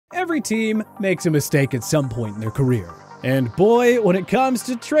Every team makes a mistake at some point in their career. And boy, when it comes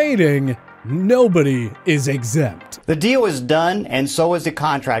to trading, nobody is exempt. The deal is done, and so is the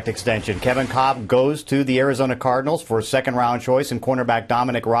contract extension. Kevin Kolb goes to the Arizona Cardinals for a second-round choice and cornerback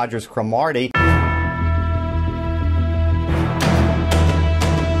Dominic Rodgers-Cromartie.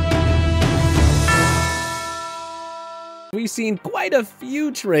 We've seen quite a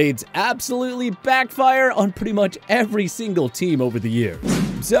few trades absolutely backfire on pretty much every single team over the years.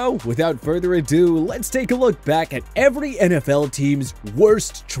 So, without further ado, let's take a look back at every NFL team's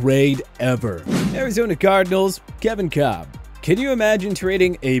worst trade ever. Arizona Cardinals, Kevin Kolb. Can you imagine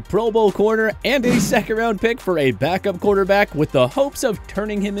trading a Pro Bowl corner and a second-round pick for a backup quarterback with the hopes of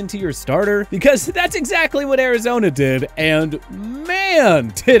turning him into your starter? Because that's exactly what Arizona did, and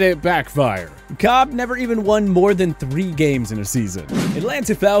man, did it backfire. Kolb never even won more than 3 games in a season.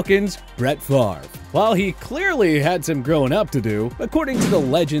 Atlanta Falcons, Brett Favre. While he clearly had some growing up to do, according to the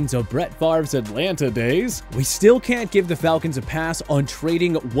legends of Brett Favre's Atlanta days, we still can't give the Falcons a pass on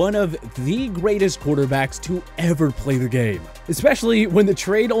trading one of the greatest quarterbacks to ever play the game. Especially when the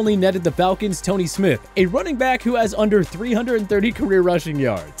trade only netted the Falcons Tony Smith, a running back who has under 330 career rushing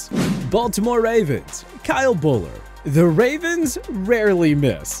yards. Baltimore Ravens, Kyle Buller. The Ravens rarely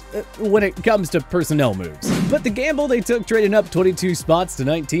miss when it comes to personnel moves, but the gamble they took trading up 22 spots to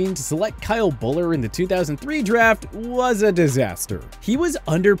 19 to select Kyle Buller in the 2003 draft was a disaster. He was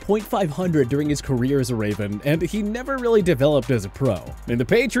under .500 during his career as a Raven, and he never really developed as a pro. And the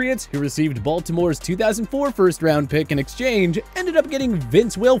Patriots, who received Baltimore's 2004 first-round pick in exchange, ended up getting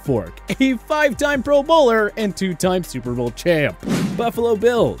Vince Wilfork, a 5-time Pro Bowler and 2-time Super Bowl champ. Buffalo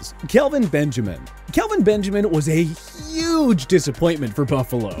Bills, Kelvin Benjamin. Kelvin Benjamin was a huge disappointment for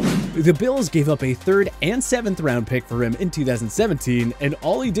Buffalo. The Bills gave up a 3rd and 7th round pick for him in 2017, and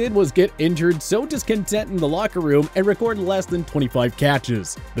all he did was get injured, so discontent in the locker room, and record less than 25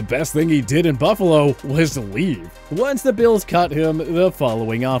 catches. The best thing he did in Buffalo was leave, once the Bills cut him the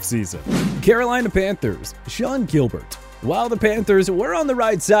following offseason. Carolina Panthers, Sean Gilbert. While the Panthers were on the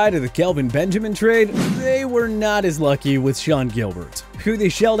right side of the Kelvin Benjamin trade, they were not as lucky with Sean Gilbert, who they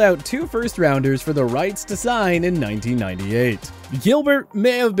shelled out 2 first-rounders for the rights to sign in 1998. Gilbert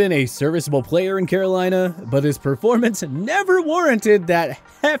may have been a serviceable player in Carolina, but his performance never warranted that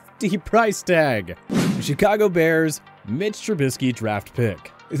hefty price tag. Chicago Bears, Mitch Trubisky draft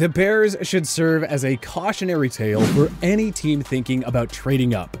pick. The Bears should serve as a cautionary tale for any team thinking about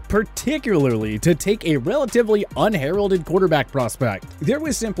trading up, particularly to take a relatively unheralded quarterback prospect. There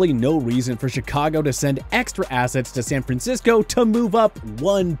was simply no reason for Chicago to send extra assets to San Francisco to move up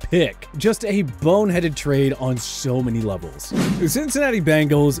 1 pick. Just a boneheaded trade on so many levels. The Cincinnati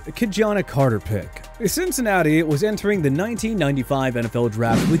Bengals, Kajana Carter pick. Cincinnati was entering the 1995 NFL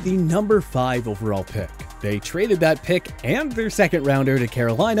Draft with the number 5 overall pick. They traded that pick and their 2nd rounder to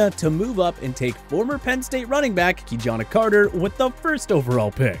Carolina to move up and take former Penn State running back Kajana Carter with the 1st overall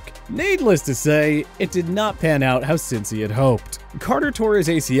pick. Needless to say, it did not pan out how Cincy had hoped. Carter tore his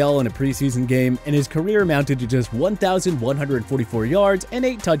ACL in a preseason game, and his career amounted to just 1,144 yards and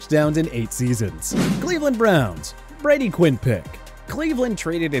 8 touchdowns in 8 seasons. Cleveland Browns, Brady Quinn pick. Cleveland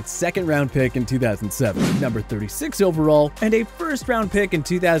traded its 2nd-round pick in 2007, number 36 overall, and a 1st-round pick in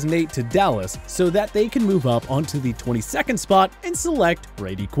 2008 to Dallas so that they can move up onto the 22nd spot and select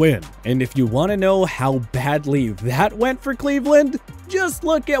Brady Quinn. And if you want to know how badly that went for Cleveland, just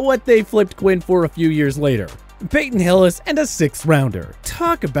look at what they flipped Quinn for a few years later. Peyton Hillis and a 6th-rounder.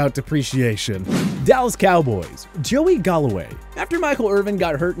 Talk about depreciation. Dallas Cowboys, Joey Galloway. After Michael Irvin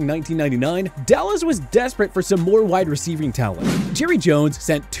got hurt in 1999, Dallas was desperate for some more wide receiving talent. Jerry Jones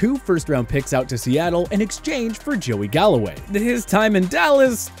sent 2 first-round picks out to Seattle in exchange for Joey Galloway. His time in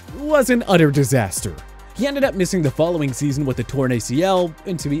Dallas was an utter disaster. He ended up missing the following season with a torn ACL,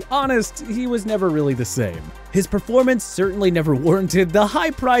 and to be honest, he was never really the same. His performance certainly never warranted the high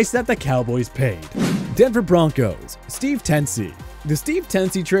price that the Cowboys paid. Denver Broncos, Steve Tensey. The Steve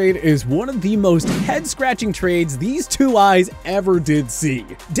Tensey trade is one of the most head-scratching trades these 2 eyes ever did see.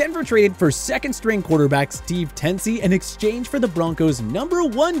 Denver traded for 2nd-string quarterback Steve Tensey in exchange for the Broncos' number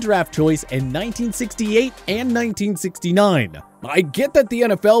 1 draft choice in 1968 and 1969. I get that the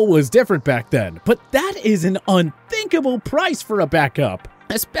NFL was different back then, but that is an unthinkable price for a backup,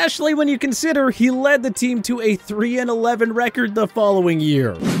 especially when you consider he led the team to a 3-11 record the following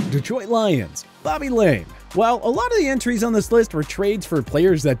year. Detroit Lions, Bobby Lane. While a lot of the entries on this list were trades for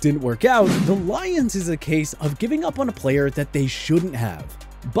players that didn't work out, the Lions is a case of giving up on a player that they shouldn't have.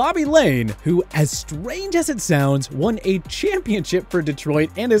 Bobby Lane, who, as strange as it sounds, won a championship for Detroit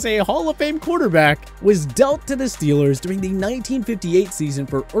and is a Hall of Fame quarterback, was dealt to the Steelers during the 1958 season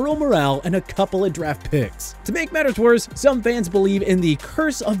for Earl Morrall and a couple of draft picks. To make matters worse, some fans believe in the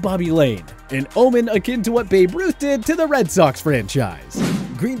curse of Bobby Lane, an omen akin to what Babe Ruth did to the Red Sox franchise.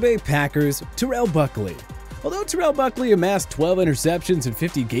 Green Bay Packers, Terrell Buckley. Although Terrell Buckley amassed 12 interceptions in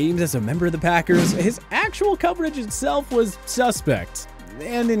 50 games as a member of the Packers, his actual coverage itself was suspect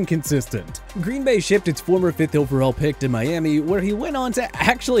and inconsistent. Green Bay shipped its former 5th overall pick to Miami, where he went on to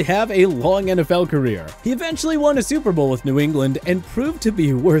actually have a long NFL career. He eventually won a Super Bowl with New England and proved to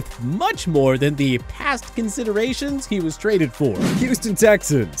be worth much more than the past considerations he was traded for. Houston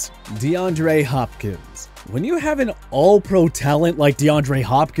Texans, DeAndre Hopkins. When you have an all-pro talent like DeAndre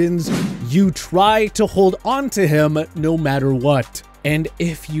Hopkins, you try to hold on to him no matter what. And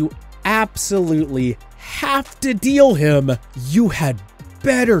if you absolutely have to deal him, you had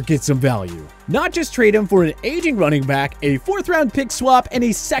better get some value. Not just trade him for an aging running back, a 4th-round pick swap, and a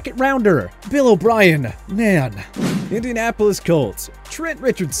 2nd rounder. Bill O'Brien, man. Indianapolis Colts, Trent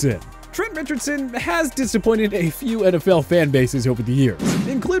Richardson. Trent Richardson has disappointed a few NFL fan bases over the years,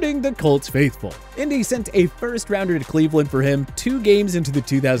 including the Colts faithful. Indy sent a 1st-rounder to Cleveland for him 2 games into the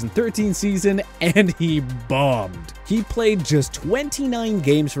 2013 season, and he bombed. He played just 29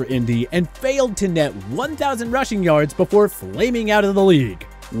 games for Indy and failed to net 1,000 rushing yards before flaming out of the league.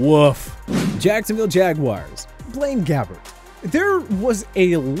 Woof. Jacksonville Jaguars, Blaine Gabbert. There was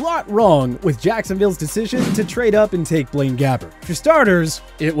a lot wrong with Jacksonville's decision to trade up and take Blaine Gabbert. For starters,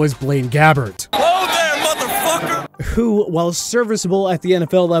 it was Blaine Gabbert. Oh, there, motherfucker! Who, while serviceable at the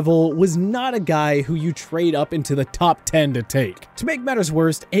NFL level, was not a guy who you trade up into the top 10 to take. To make matters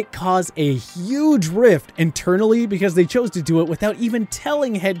worse, it caused a huge rift internally because they chose to do it without even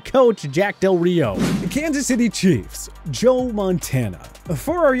telling head coach Jack Del Rio. The Kansas City Chiefs, Joe Montana.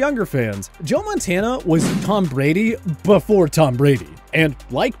 For our younger fans, Joe Montana was Tom Brady before Tom Brady. And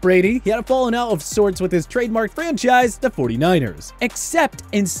like Brady, he had a falling out of sorts with his trademark franchise, the 49ers. Except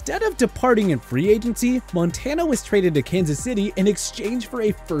instead of departing in free agency, Montana was traded to Kansas City in exchange for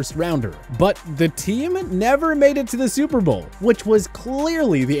a 1st-rounder. But the team never made it to the Super Bowl, which was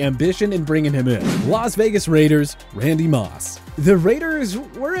clearly the ambition in bringing him in. Las Vegas Raiders, Randy Moss. The Raiders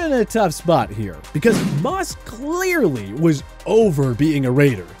were in a tough spot here because Moss clearly was over being a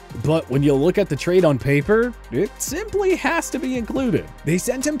Raider. But when you look at the trade on paper, it simply has to be included. They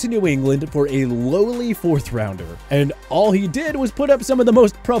sent him to New England for a lowly 4th-rounder, and all he did was put up some of the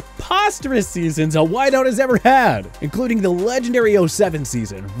most preposterous seasons a wideout has ever had, including the legendary 07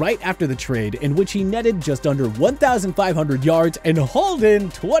 season right after the trade, in which he netted just under 1,500 yards and hauled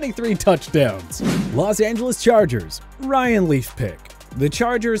in 23 touchdowns. Los Angeles Chargers, Ryan Leaf pick. The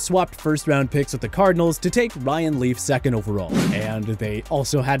Chargers swapped 1st-round picks with the Cardinals to take Ryan Leaf 2nd overall, and they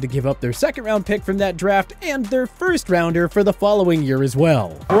also had to give up their 2nd-round pick from that draft and their 1st-rounder for the following year as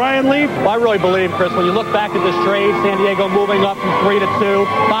well. Ryan Leaf, I really believe, Chris, when you look back at this trade, San Diego moving up from 3 to 2,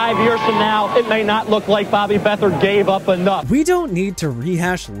 5 years from now, it may not look like Bobby Beathard gave up enough. We don't need to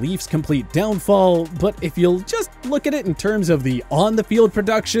rehash Leaf's complete downfall, but if you'll just look at it in terms of the on-the-field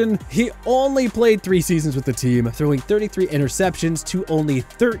production, he only played 3 seasons with the team, throwing 33 interceptions to only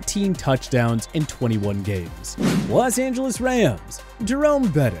 13 touchdowns in 21 games. Los Angeles Rams, Jerome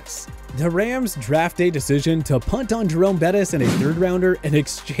Bettis. The Rams' draft day decision to punt on Jerome Bettis and a 3rd-rounder in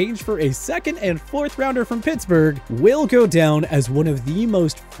exchange for a 2nd and 4th-rounder from Pittsburgh will go down as one of the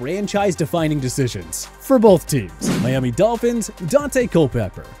most franchise-defining decisions for both teams. Miami Dolphins, Dante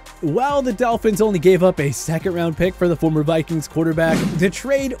Culpepper. While the Dolphins only gave up a 2nd-round pick for the former Vikings quarterback, the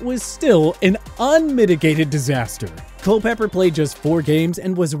trade was still an unmitigated disaster. Culpepper played just 4 games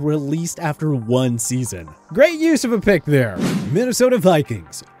and was released after 1 season. Great use of a pick there. Minnesota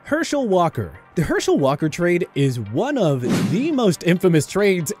Vikings, Herschel Walker. The Herschel Walker trade is one of the most infamous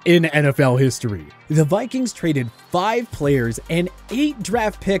trades in NFL history. The Vikings traded 5 players and 8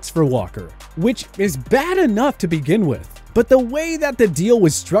 draft picks for Walker, which is bad enough to begin with. But the way that the deal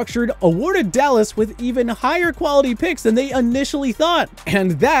was structured awarded Dallas with even higher quality picks than they initially thought,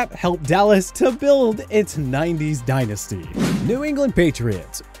 and that helped Dallas to build its 90s dynasty. New England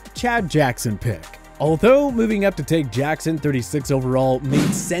Patriots, Chad Jackson pick. Although moving up to take Jackson 36 overall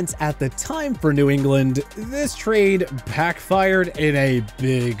made sense at the time for New England, this trade backfired in a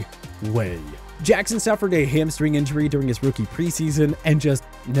big way. Jackson suffered a hamstring injury during his rookie preseason and just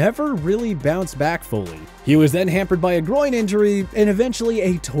never really bounced back fully. He was then hampered by a groin injury and eventually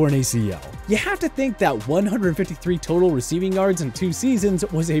a torn ACL. You have to think that 153 total receiving yards in 2 seasons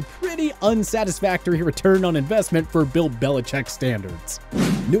was a pretty unsatisfactory return on investment for Bill Belichick standards.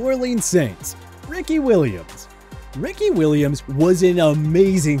 New Orleans Saints, Ricky Williams. Ricky Williams was an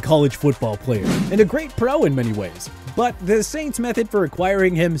amazing college football player and a great pro in many ways, but the Saints' method for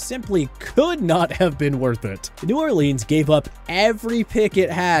acquiring him simply could not have been worth it. New Orleans gave up every pick it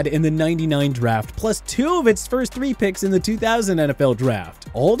had in the '99 draft, plus 2 of its first 3 picks in the 2000 NFL draft,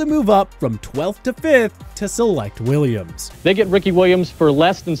 all to move up from 12th to 5th to select Williams. They get Ricky Williams for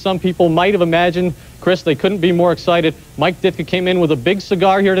less than some people might have imagined. Chris, they couldn't be more excited. Mike Ditka came in with a big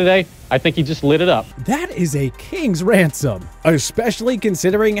cigar here today. I think he just lit it up. That is a king's ransom, especially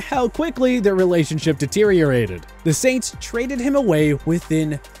considering how quickly their relationship deteriorated. The Saints traded him away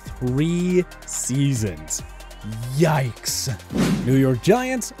within 3 seasons. Yikes. New York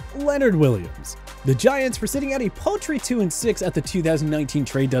Giants, Leonard Williams. The Giants were sitting at a paltry 2-6 at the 2019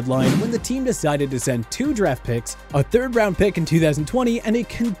 trade deadline when the team decided to send 2 draft picks, a 3rd-round pick in 2020, and a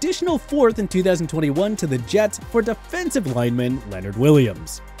conditional 4th in 2021 to the Jets for defensive lineman Leonard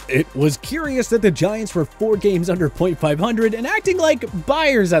Williams. It was curious that the Giants were 4 games under .500 and acting like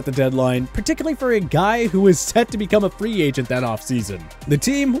buyers at the deadline, particularly for a guy who was set to become a free agent that offseason. The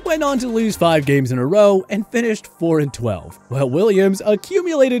team went on to lose 5 games in a row and finished 4-12, while Williams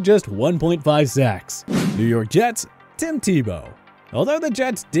accumulated just 1.5 sacks. New York Jets, Tim Tebow. Although the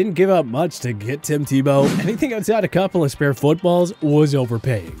Jets didn't give up much to get Tim Tebow, anything outside a couple of spare footballs was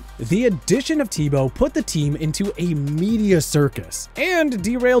overpaying. The addition of Tebow put the team into a media circus and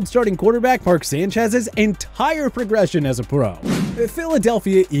derailed starting quarterback Mark Sanchez's entire progression as a pro. The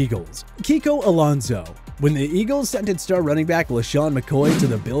Philadelphia Eagles, Kiko Alonso. When the Eagles sent its star running back LaShawn McCoy to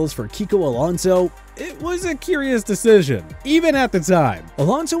the Bills for Kiko Alonso, it was a curious decision, even at the time.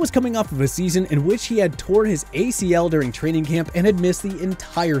 Alonso was coming off of a season in which he had tore his ACL during training camp and had missed the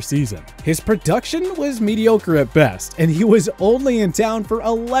entire season. His production was mediocre at best, and he was only in town for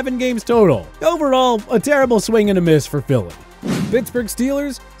 11 games total. Overall, a terrible swing and a miss for Philly. Pittsburgh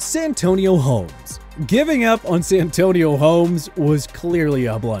Steelers, Santonio Holmes. Giving up on Santonio Holmes was clearly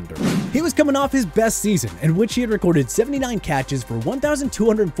a blunder. He was coming off his best season, in which he had recorded 79 catches for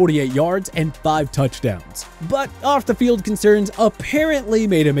 1,248 yards and 5 touchdowns. But off-the-field concerns apparently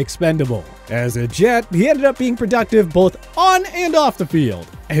made him expendable. As a Jet, he ended up being productive both on and off the field.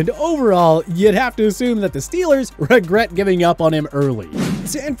 And overall, you'd have to assume that the Steelers regret giving up on him early.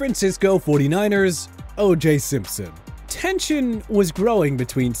 San Francisco 49ers, O.J. Simpson. Tension was growing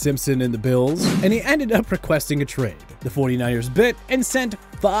between Simpson and the Bills, and he ended up requesting a trade. The 49ers bit and sent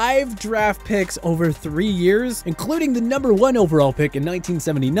 5 draft picks over 3 years, including the #1 overall pick in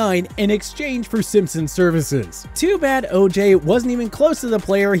 1979, in exchange for Simpson's services. Too bad OJ wasn't even close to the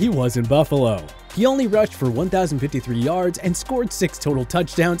player he was in Buffalo. He only rushed for 1,053 yards and scored 6 total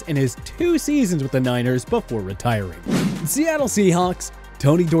touchdowns in his 2 seasons with the Niners before retiring. Seattle Seahawks,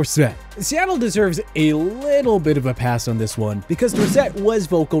 Tony Dorsett. Seattle deserves a little bit of a pass on this one because Dorsett was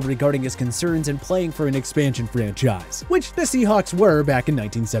vocal regarding his concerns in playing for an expansion franchise, which the Seahawks were back in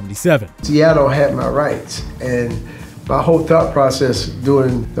 1977. Seattle had my rights, and my whole thought process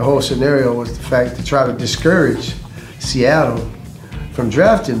during the whole scenario was the fact to try to discourage Seattle from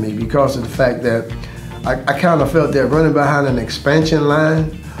drafting me because of the fact that I kind of felt that running behind an expansion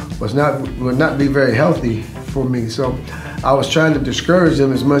line would not be very healthy for me. So I was trying to discourage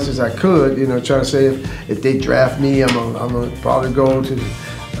them as much as I could, you know, trying to say if they draft me, I'm gonna probably go to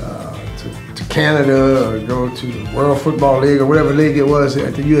Canada or go to the World Football League or whatever league it was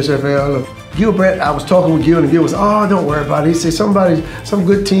at the USFL. Gilbert, I was talking with Gil, and Gil was, oh, don't worry about it. He said some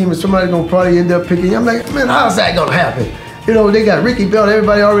good team and somebody's gonna probably end up picking you. I'm like, man, how's that gonna happen? You know, they got Ricky Bell.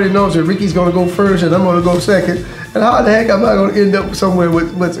 Everybody already knows that Ricky's gonna go first and I'm gonna go second. And how the heck am I gonna end up somewhere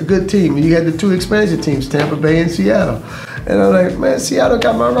with a good team? And you had the 2 expansion teams, Tampa Bay and Seattle. And I'm like, man, Seattle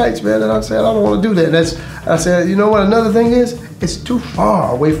got my rights, man. And I said, I don't want to do that. And I said, you know what? Another thing is, it's too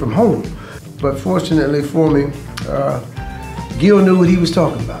far away from home. But fortunately for me, Gil knew what he was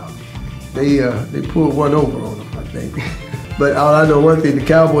talking about. They pulled one over on him, I think. But all I know one thing, the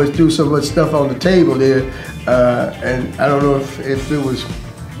Cowboys threw so much stuff on the table there, and I don't know if it was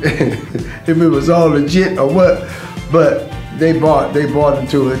if it was all legit or what, but they bought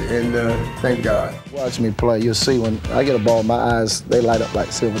into it, and thank God. Watch me play, you'll see when I get a ball, my eyes, they light up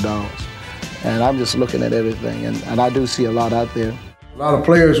like silver dogs. And I'm just looking at everything, and I do see a lot out there. A lot of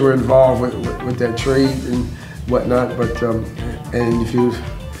players were involved with that trade and whatnot, but and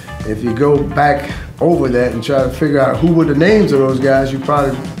if you go back over that and try to figure out who were the names of those guys, you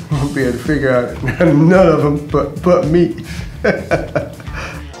probably won't be able to figure out none of them but me.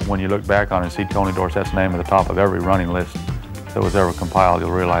 When you look back on it and see Tony Dorsett's name at the top of every running list that was ever compiled,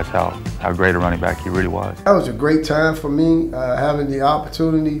 you'll realize how great a running back he really was. That was a great time for me, having the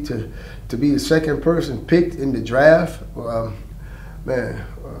opportunity to be the second person picked in the draft.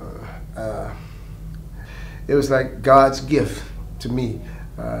 it was like God's gift to me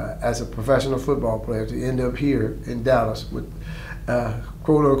as a professional football player to end up here in Dallas with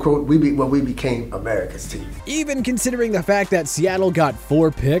quote unquote, we became America's team. Even considering the fact that Seattle got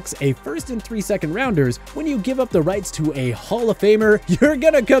 4 picks, a first and 3 second rounders, when you give up the rights to a Hall of Famer, you're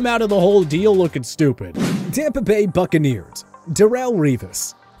gonna come out of the whole deal looking stupid. Tampa Bay Buccaneers, Darrelle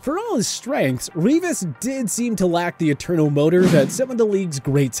Revis. For all his strengths, Revis did seem to lack the eternal motor that some of the league's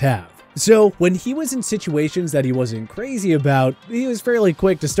greats have. So when he was in situations that he wasn't crazy about, he was fairly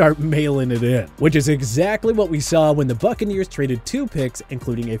quick to start mailing it in, which is exactly what we saw when the Buccaneers traded 2 picks,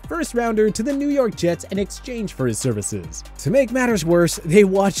 including a first rounder, to the New York Jets in exchange for his services. To make matters worse, they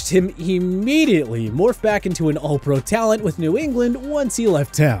watched him immediately morph back into an all-pro talent with New England once he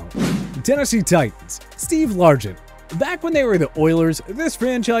left town. Tennessee Titans, Steve Largent. Back when they were the Oilers, this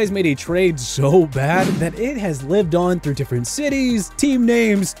franchise made a trade so bad that it has lived on through different cities, team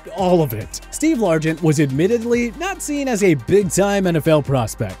names, all of it. Steve Largent was admittedly not seen as a big-time NFL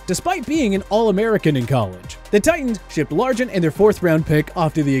prospect, despite being an All-American in college. The Titans shipped Largent and their 4th-round pick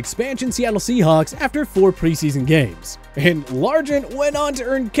off to the expansion Seattle Seahawks after 4 preseason games. And Largent went on to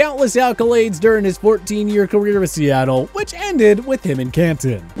earn countless accolades during his 14-year career with Seattle, which ended with him in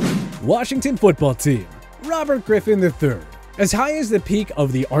Canton. Washington Football Team, Robert Griffin III. As high as the peak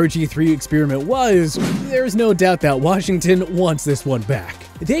of the RG3 experiment was, there's no doubt that Washington wants this one back.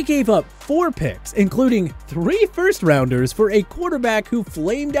 They gave up 4 picks, including 3 first-rounders for a quarterback who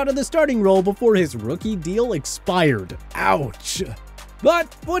flamed out of the starting role before his rookie deal expired. Ouch.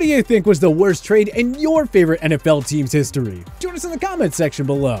 But what do you think was the worst trade in your favorite NFL team's history? Join us in the comments section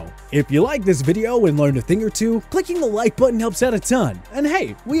below. If you like this video and learned a thing or two, clicking the like button helps out a ton. And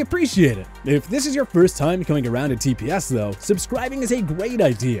hey, we appreciate it. If this is your first time coming around to TPS though, subscribing is a great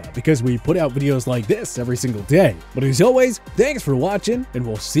idea because we put out videos like this every single day. But as always, thanks for watching and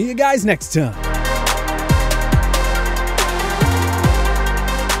we'll see you guys next time.